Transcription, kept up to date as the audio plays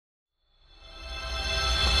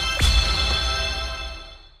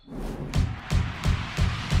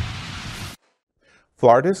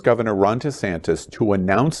Florida's Governor Ron DeSantis to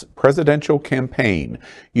announce presidential campaign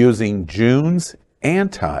using June's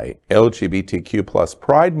anti-LGBTQ+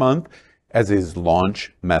 Pride Month as his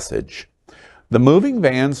launch message. The moving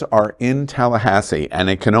vans are in Tallahassee, and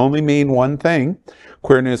it can only mean one thing.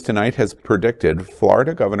 Queer News Tonight has predicted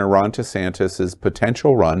Florida Governor Ron DeSantis'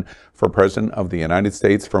 potential run for President of the United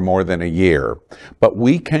States for more than a year. But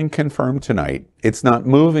we can confirm tonight it's not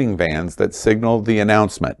moving vans that signal the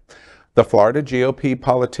announcement. The Florida GOP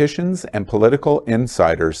politicians and political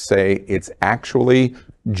insiders say it's actually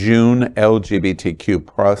June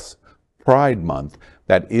LGBTQ+ Pride Month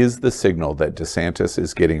that is the signal that DeSantis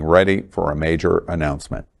is getting ready for a major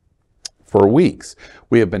announcement. For weeks,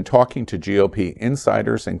 we have been talking to GOP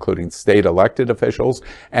insiders, including state elected officials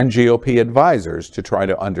and GOP advisors, to try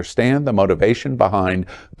to understand the motivation behind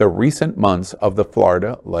the recent months of the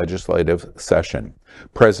Florida legislative session,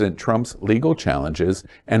 President Trump's legal challenges,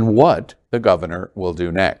 and what the governor will do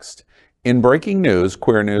next. In breaking news,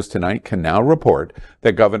 Queer News Tonight can now report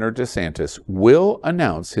that Governor DeSantis will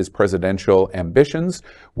announce his presidential ambitions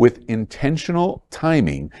with intentional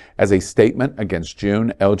timing as a statement against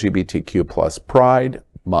June LGBTQ+ Pride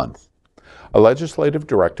Month. A legislative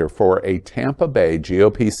director for a Tampa Bay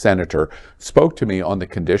GOP Senator spoke to me on the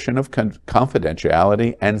condition of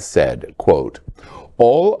confidentiality and said, quote,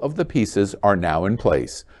 "All of the pieces are now in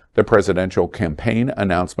place. The presidential campaign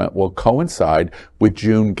announcement will coincide with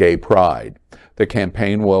June Gay Pride. The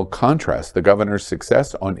campaign will contrast the governor's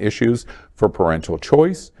success on issues for parental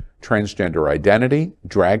choice, transgender identity,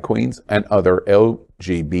 drag queens, and other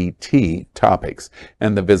LGBT topics,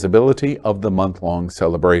 and the visibility of the month-long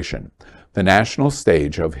celebration. The national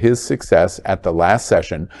stage of his success at the last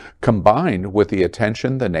session, combined with the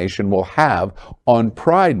attention the nation will have on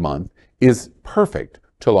Pride Month, is perfect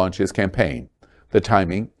to launch his campaign. The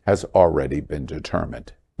timing has already been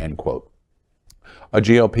determined," end quote. A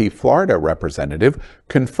GOP Florida representative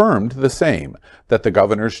confirmed the same, that the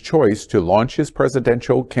governor's choice to launch his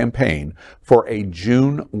presidential campaign for a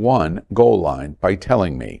June 1 goal line by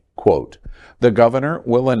telling me, quote, "The governor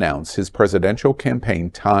will announce his presidential campaign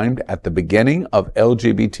timed at the beginning of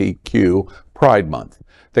LGBTQ Pride Month.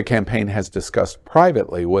 The campaign has discussed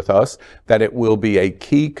privately with us that it will be a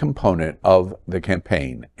key component of the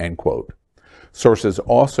campaign," end quote. Sources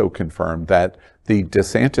also confirmed that the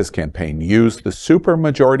DeSantis campaign used the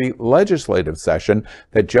supermajority legislative session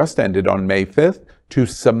that just ended on May 5th to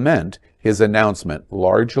cement his announcement,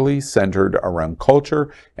 largely centered around culture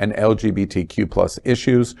and LGBTQ+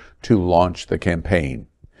 issues, to launch the campaign.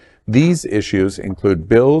 These issues include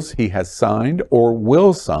bills he has signed or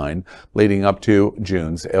will sign leading up to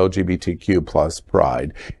June's LGBTQ+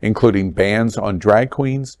 Pride, including bans on drag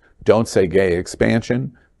queens, Don't Say Gay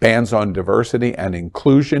expansion, bans on diversity and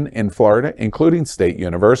inclusion in Florida, including state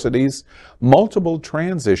universities, multiple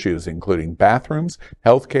trans issues, including bathrooms,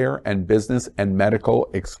 healthcare, and business and medical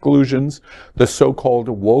exclusions, the so-called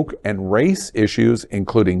woke and race issues,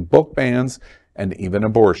 including book bans, and even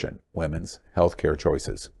abortion, women's healthcare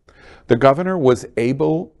choices. The governor was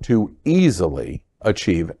able to easily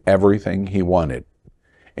achieve everything he wanted.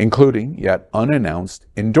 Including, yet unannounced,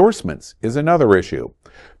 endorsements is another issue.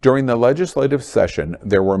 During the legislative session,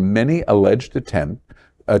 there were many alleged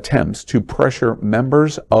attempts to pressure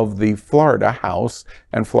members of the Florida House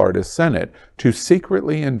and Florida Senate to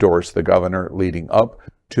secretly endorse the governor leading up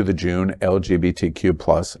to the June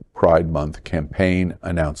LGBTQ+ Pride Month campaign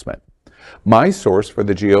announcement. My source for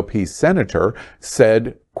the GOP senator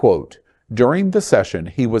said, quote, "During the session,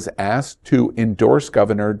 he was asked to endorse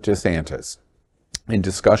Governor DeSantis. In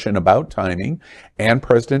discussion about timing and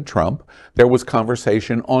President Trump, there was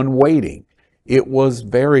conversation on waiting. It was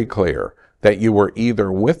very clear that you were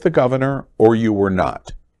either with the governor or you were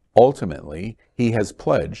not. Ultimately, he has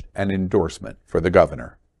pledged an endorsement for the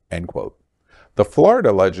governor," end quote. The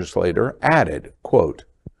Florida legislator added, quote,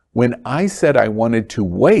 "When I said I wanted to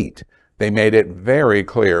wait, they made it very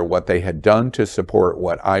clear what they had done to support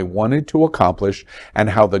what I wanted to accomplish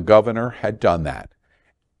and how the governor had done that.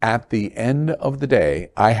 At the end of the day,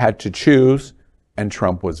 I had to choose, and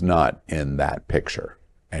Trump was not in that picture,"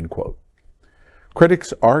 end quote.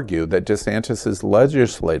 Critics argue that DeSantis'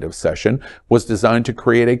 legislative session was designed to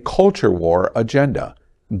create a culture war agenda,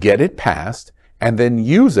 get it passed, and then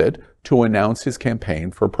use it to announce his campaign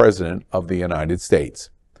for President of the United States.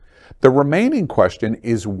 The remaining question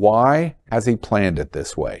is, why has he planned it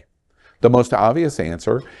this way? The most obvious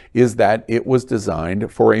answer is that it was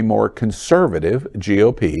designed for a more conservative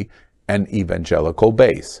GOP and evangelical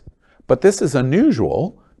base. But this is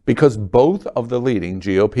unusual because both of the leading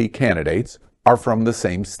GOP candidates are from the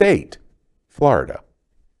same state, Florida.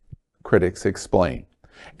 Critics explain.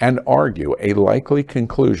 and argue a likely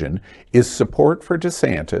conclusion is support for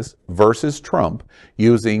DeSantis versus Trump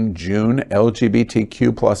using June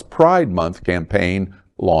LGBTQ Pride Month campaign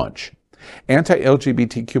launch.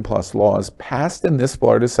 Anti-LGBTQ laws passed in this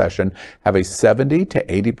Florida session have a 70 to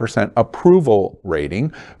 80% approval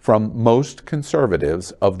rating from most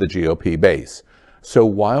conservatives of the GOP base. So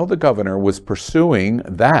while the governor was pursuing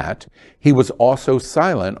that, he was also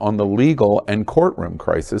silent on the legal and courtroom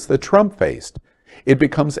crisis that Trump faced. It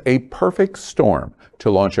becomes a perfect storm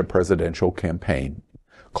to launch a presidential campaign.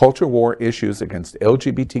 Culture war issues against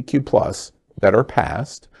LGBTQ+ that are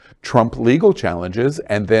passed, Trump legal challenges,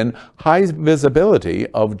 and then high visibility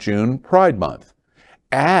of June Pride Month.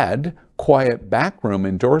 Add quiet backroom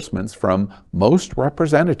endorsements from most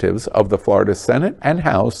representatives of the Florida Senate and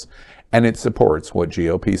House, and it supports what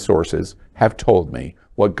GOP sources have told me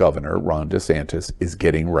what Governor Ron DeSantis is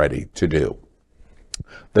getting ready to do.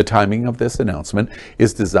 The timing of this announcement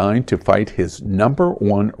is designed to fight his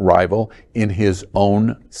 #1 rival in his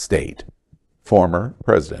own state, former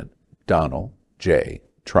President Donald J.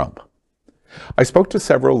 Trump. I spoke to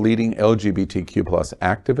several leading LGBTQ+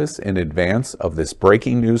 activists in advance of this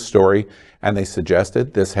breaking news story, and they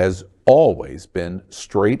suggested this has always been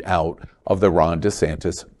straight out of the Ron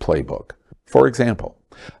DeSantis playbook. For example,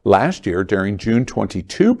 last year during June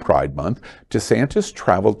 22 Pride Month, DeSantis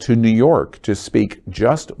traveled to New York to speak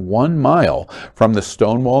just 1 mile from the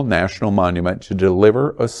Stonewall National Monument to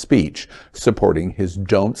deliver a speech supporting his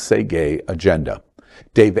Don't Say Gay agenda.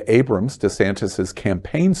 Dave Abrams, DeSantis'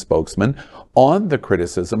 campaign spokesman, on the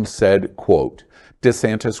criticism said, quote,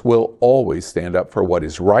 DeSantis will always stand up for what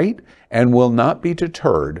is right and will not be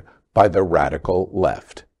deterred by the radical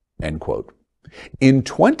left, end quote. In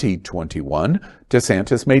 2021,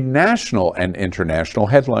 DeSantis made national and international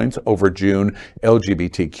headlines over June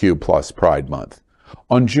LGBTQ+ Pride Month.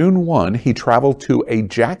 On June 1, he traveled to a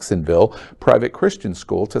Jacksonville private Christian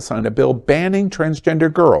school to sign a bill banning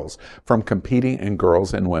transgender girls from competing in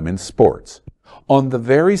girls' and women's sports. On the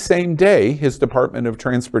very same day, his Department of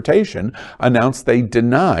Transportation announced they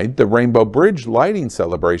denied the Rainbow Bridge lighting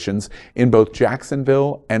celebrations in both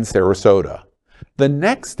Jacksonville and Sarasota. The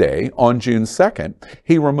next day, on June 2nd,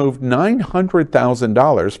 he removed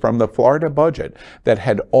 $900,000 from the Florida budget that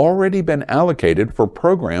had already been allocated for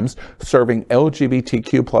programs serving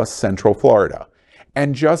LGBTQ+ Central Florida.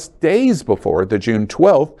 And just days before the June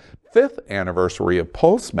 12th, 5th anniversary of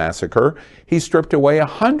Pulse massacre, he stripped away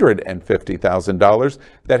 $150,000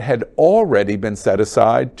 that had already been set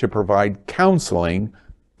aside to provide counseling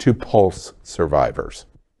to Pulse survivors.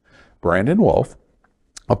 Brandon Wolf,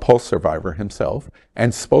 a Pulse survivor himself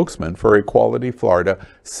and spokesman for Equality Florida,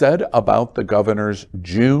 said about the governor's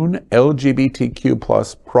June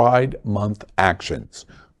LGBTQ+ Pride Month actions,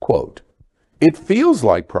 quote, "It feels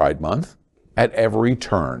like Pride Month at every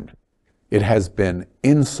turn. It has been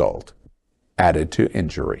insult added to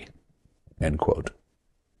injury," end quote.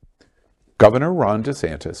 Governor Ron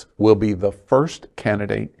DeSantis will be the first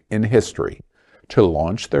candidate in history to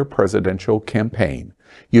launch their presidential campaign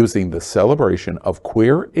using the celebration of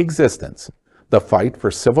queer existence, the fight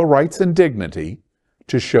for civil rights and dignity,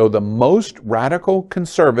 to show the most radical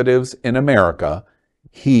conservatives in America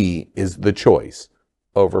he is the choice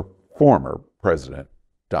over former President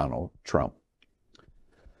Donald Trump.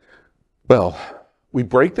 Well, we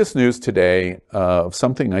break this news today of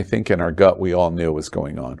something I think in our gut we all knew was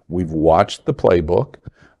going on. We've watched the playbook,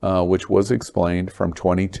 which was explained from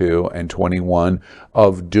 22 and 21,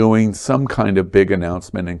 of doing some kind of big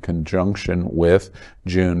announcement in conjunction with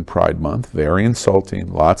June Pride Month. Very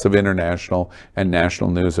insulting, lots of international and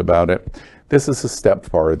national news about it. This is a step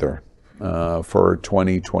farther for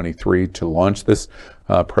 2023 to launch this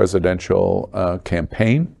presidential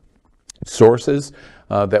campaign. Sources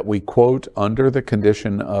that we quote under the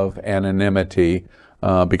condition of anonymity,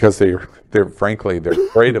 because they're frankly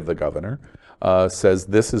afraid of the governor, says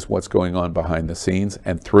this is what's going on behind the scenes.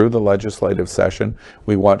 And through the legislative session,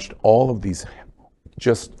 we watched all of these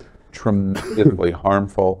just tremendously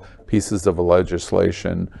harmful pieces of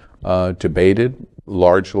legislation debated,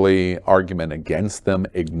 largely argument against them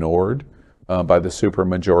ignored by the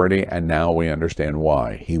supermajority, and now we understand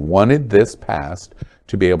why. He wanted this passed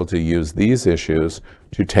to be able to use these issues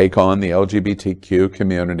to take on the LGBTQ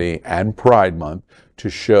community and Pride Month to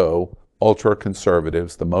show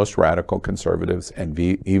ultra-conservatives, the most radical conservatives and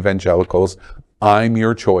evangelicals, I'm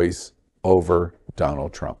your choice over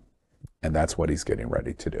Donald Trump. And that's what he's getting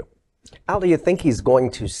ready to do. Al, do you think he's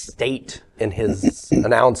going to state in his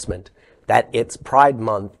announcement that it's Pride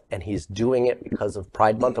Month and he's doing it because of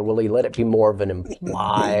Pride Month, or will he let it be more of an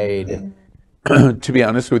implied? To be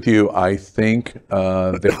honest with you, I think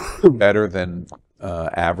they're better than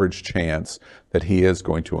average chance that he is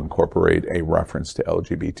going to incorporate a reference to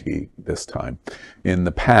LGBT this time. In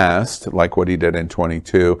the past, like what he did in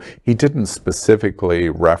 22, he didn't specifically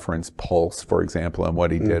reference Pulse, for example, and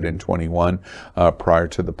what he did in 21 prior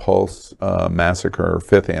to the Pulse massacre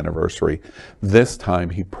 5th anniversary. This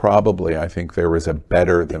time, he probably, I think there is a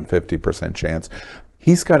better than 50% chance.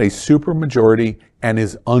 He's got a supermajority and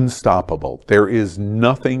is unstoppable. There is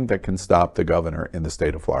nothing that can stop the governor in the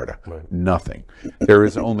state of Florida. Right. Nothing. There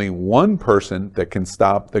is only one person that can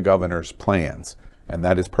stop the governor's plans, and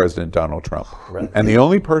that is President Donald Trump. Right. And the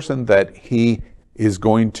only person that he is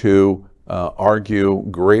going to argue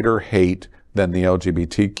greater hate than the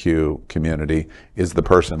LGBTQ community is the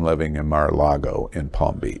person living in Mar-a-Lago in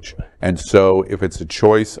Palm Beach. And so if it's a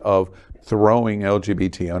choice of throwing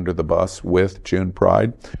LGBT under the bus with June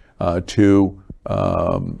Pride to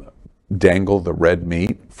dangle the red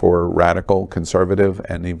meat for radical, conservative,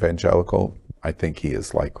 and evangelical, I think he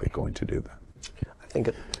is likely going to do that. I think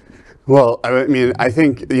well, I mean, I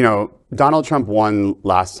think, you know, Donald Trump won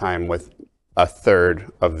last time with a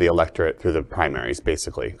third of the electorate through the primaries,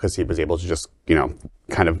 basically, because he was able to just, you know,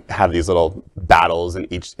 kind of have these little battles in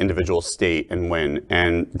each individual state and win.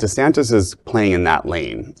 And DeSantis is playing in that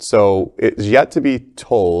lane. So it's yet to be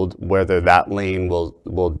told whether that lane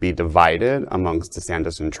will be divided amongst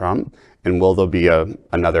DeSantis and Trump, and will there be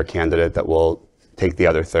another candidate that will take the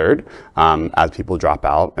other third as people drop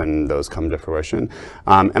out and those come to fruition.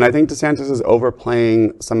 And I think DeSantis is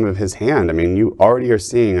overplaying some of his hand. I mean, you already are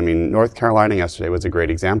seeing, I mean, North Carolina yesterday was a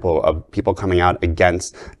great example of people coming out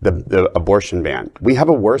against the abortion ban. We have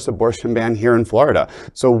a worse abortion ban here in Florida.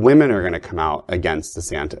 So women are going to come out against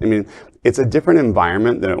DeSantis. I mean, it's a different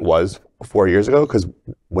environment than it was 4 years ago because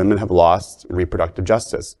women have lost reproductive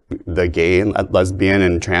justice. The gay and lesbian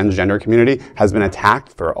and transgender community has been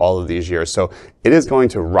attacked for all of these years. So it is going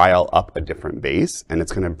to rile up a different base, and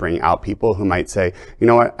it's going to bring out people who might say, you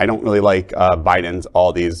know what, I don't really like Biden's all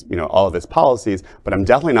of his policies, but I'm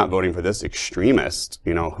definitely not voting for this extremist,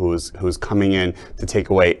 you know, who's coming in to take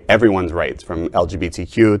away everyone's rights, from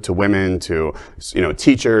LGBTQ to women to, you know,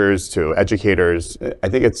 teachers to educators. I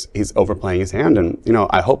think he's overplaying his hand, and, you know,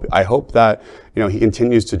 I hope that, you know, he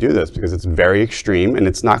continues to do this because it's very extreme and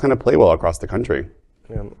it's not going to play well across the country.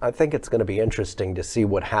 I think it's going to be interesting to see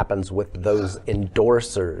what happens with those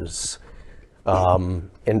endorsers.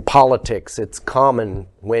 In politics, it's common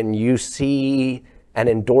when you see an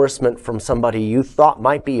endorsement from somebody you thought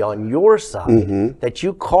might be on your side, that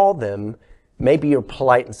you call them. Maybe you're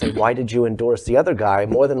polite and say, why did you endorse the other guy?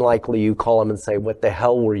 More than likely you call them and say, what the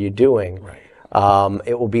hell were you doing? Right.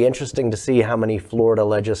 It will be interesting to see how many Florida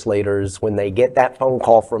legislators, when they get that phone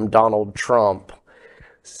call from Donald Trump,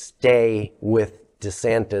 stay with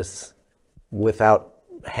DeSantis without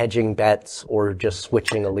hedging bets or just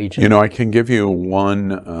switching allegiance. You know, I can give you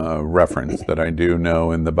one reference that I do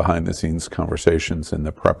know in the behind-the-scenes conversations in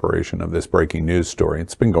the preparation of this breaking news story.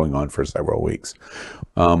 It's been going on for several weeks.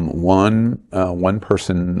 One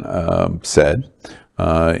person said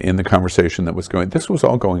in the conversation that was going, this was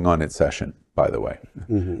all going on at session, by the way.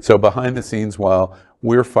 So behind the scenes, while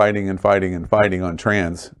we're fighting and fighting and fighting on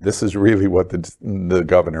trans, this is really what the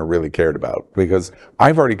governor really cared about, because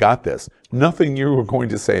I've already got this. Nothing you were going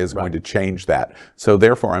to say is going to change that. So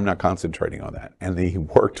therefore, I'm not concentrating on that. And he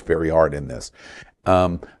worked very hard in this.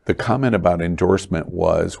 The comment about endorsement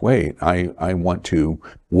was, wait, I want to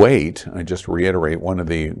wait. I just reiterate one of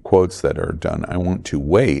the quotes that are done. I want to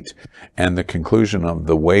wait. And the conclusion of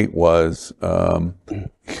the wait was,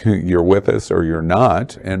 you're with us or you're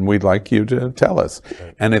not, and we'd like you to tell us.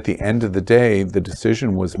 And at the end of the day, the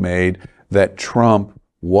decision was made that Trump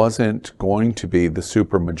wasn't going to be the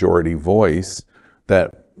supermajority voice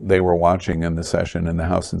that they were watching in the session in the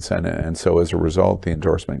House and Senate. And so as a result, the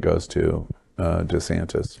endorsement goes to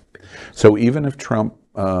DeSantis. So even if Trump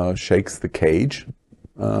shakes the cage,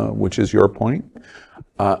 which is your point,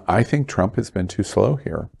 I think Trump has been too slow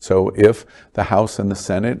here. So if the House and the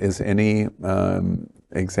Senate is any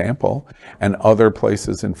example, and other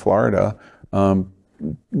places in Florida,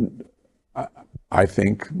 I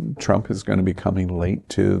think Trump is going to be coming late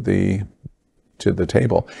to the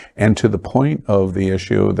table. And to the point of the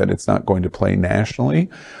issue that it's not going to play nationally,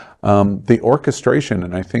 the orchestration,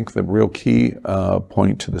 and I think the real key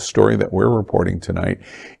point to the story that we're reporting tonight,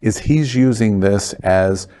 is he's using this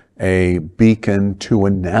as a beacon to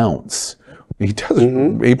announce. He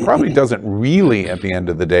doesn't. He probably doesn't really, at the end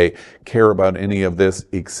of the day, care about any of this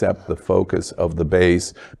except the focus of the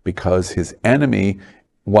base, because his enemy,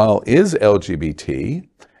 while is LGBT,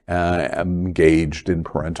 engaged in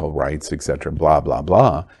parental rights, etc., blah blah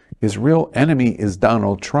blah, His real enemy is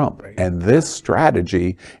Donald Trump. And this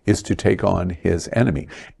strategy is to take on his enemy.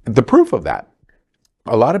 The proof of that,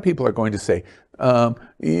 a lot of people are going to say, Queer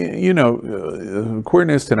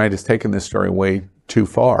News Tonight has taken this story way too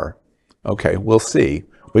far. Okay, we'll see.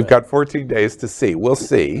 We've got 14 days to see. We'll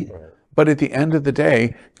see. But at the end of the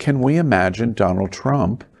day, can we imagine Donald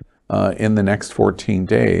Trump in the next 14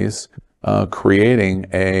 days creating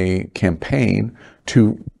a campaign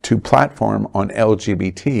to platform on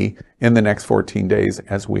LGBT in the next 14 days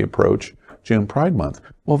as we approach June Pride Month?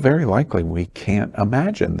 Well, very likely we can't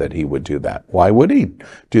imagine that he would do that. Why would he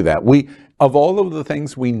do that? Of all of the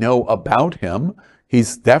things we know about him,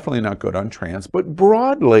 he's definitely not good on trans, but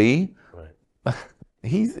broadly,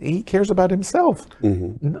 he cares about himself,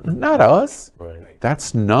 not us.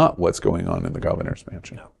 That's not what's going on in the governor's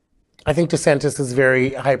mansion. I think DeSantis is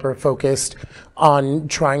very hyper-focused on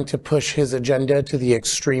trying to push his agenda to the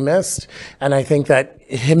extremist. And I think that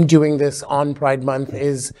him doing this on Pride Month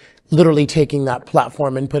is literally taking that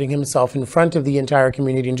platform and putting himself in front of the entire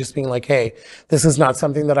community and just being like, hey, this is not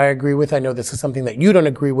something that I agree with. I know this is something that you don't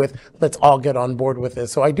agree with. Let's all get on board with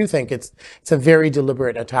this. So I do think it's a very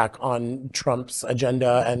deliberate attack on Trump's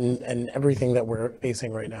agenda and everything that we're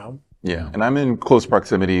facing right now. Yeah, and I'm in close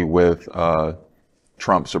proximity with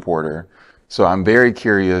Trump supporter. So I'm very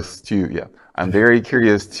curious to,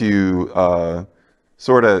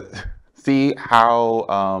 sort of see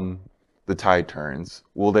how the tide turns.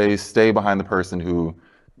 Will they stay behind the person who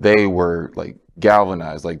they were like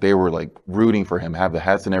galvanized, like they were like rooting for him, have the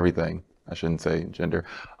hats and everything? I shouldn't say gender.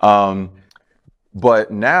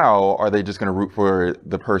 But now are they just going to root for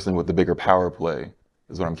the person with the bigger power play?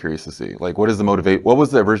 Is what I'm curious to see. Like, what is the what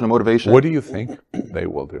was the original motivation? What do you think they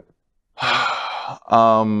will do?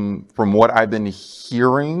 From what I've been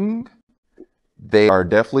hearing, they are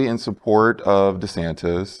definitely in support of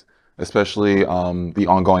DeSantis, especially the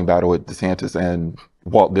ongoing battle with DeSantis and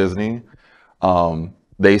Walt Disney.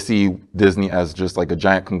 They see Disney as just like a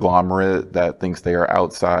giant conglomerate that thinks they are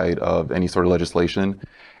outside of any sort of legislation.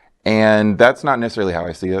 And that's not necessarily how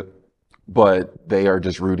I see it, but they are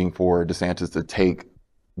just rooting for DeSantis to take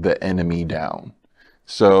the enemy down.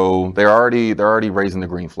 So they're already raising the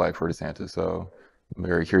green flag for DeSantis. So I'm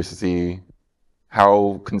very curious to see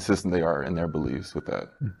how consistent they are in their beliefs with that.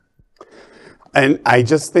 And I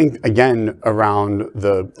just think, again, around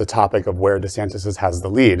the topic of where DeSantis has the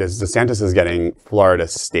lead, is DeSantis is getting Florida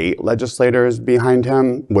state legislators behind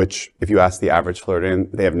him, which, if you ask the average Floridian,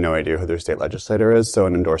 they have no idea who their state legislator is. So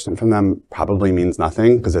an endorsement from them probably means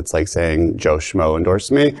nothing, because it's like saying Joe Schmo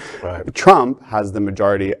endorsed me. Right. Trump has the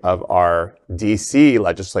majority of our DC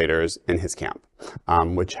legislators in his camp,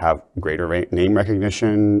 which have greater name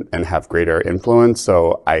recognition and have greater influence.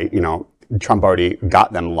 So Trump already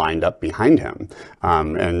got them lined up behind him.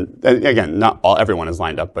 And again, everyone is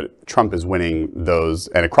lined up, but Trump is winning those,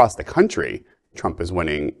 and across the country, Trump is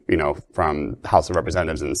winning, from the House of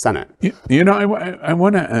Representatives and the Senate. I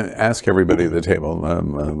want to ask everybody at the table,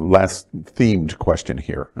 last themed question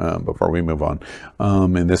here before we move on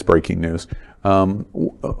in this breaking news.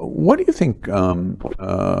 What do you think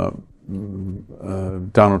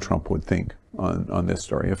Donald Trump would think on this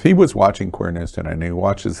story? If he was watching Queer News Tonight and he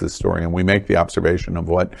watches this story, and we make the observation of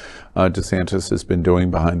what DeSantis has been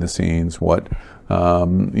doing behind the scenes, what a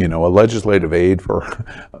legislative aide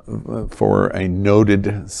for a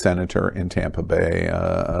noted senator in Tampa Bay,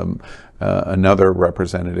 another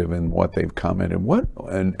representative in what they've commented,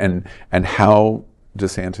 and how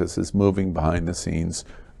DeSantis is moving behind the scenes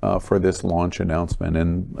for this launch announcement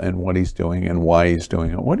and what he's doing and why he's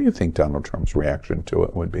doing it. What do you think Donald Trump's reaction to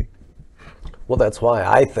it would be? Well, that's why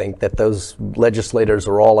I think that those legislators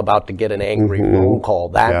are all about to get an angry phone call.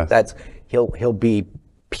 That's he'll be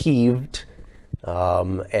peeved,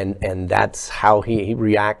 and that's how he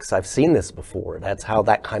reacts. I've seen this before. That's how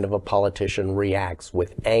that kind of a politician reacts,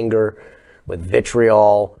 with anger, with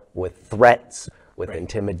vitriol, with threats, with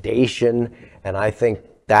intimidation. And I think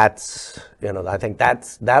that'll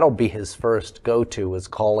be his first go-to, is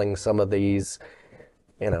calling some of these,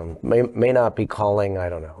 may not be calling, I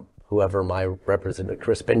don't know, whoever my representative,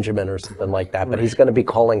 Chris Benjamin or something like that, but he's going to be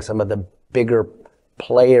calling some of the bigger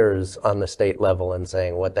players on the state level and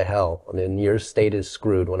saying, what the hell? I mean, your state is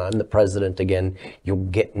screwed. When I'm the president again, you'll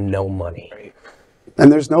get no money. And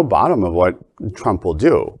there's no bottom of what Trump will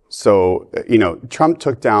do. So, Trump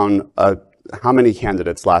took down how many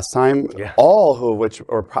candidates last time? Yeah. All of which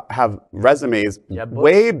have resumes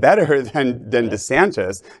way better than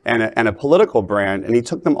DeSantis and a political brand, and he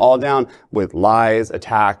took them all down with lies,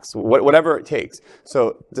 attacks, whatever it takes.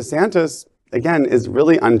 So DeSantis, again, is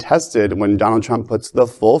really untested when Donald Trump puts the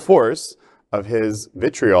full force of his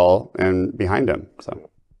vitriol behind him. So.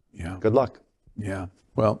 Yeah. Good luck. Yeah.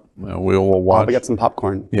 Well, we will watch. I'll get some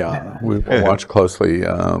popcorn. Yeah, we will watch closely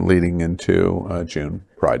leading into June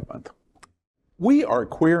Pride Month. We are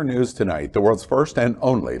Queer News Tonight, the world's first and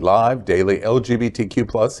only live daily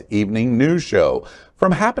LGBTQ+ evening news show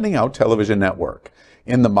from Happening Out Television Network.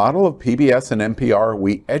 In the model of PBS and NPR,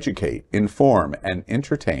 we educate, inform, and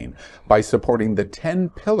entertain by supporting the 10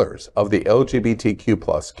 pillars of the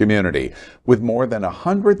LGBTQ+ community, with more than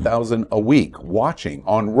 100,000 a week watching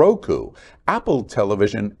on Roku, Apple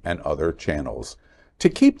Television, and other channels. To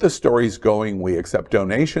keep the stories going, we accept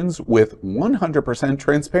donations with 100%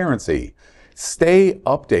 transparency. Stay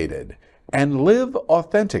updated and live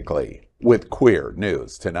authentically with Queer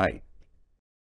News Tonight.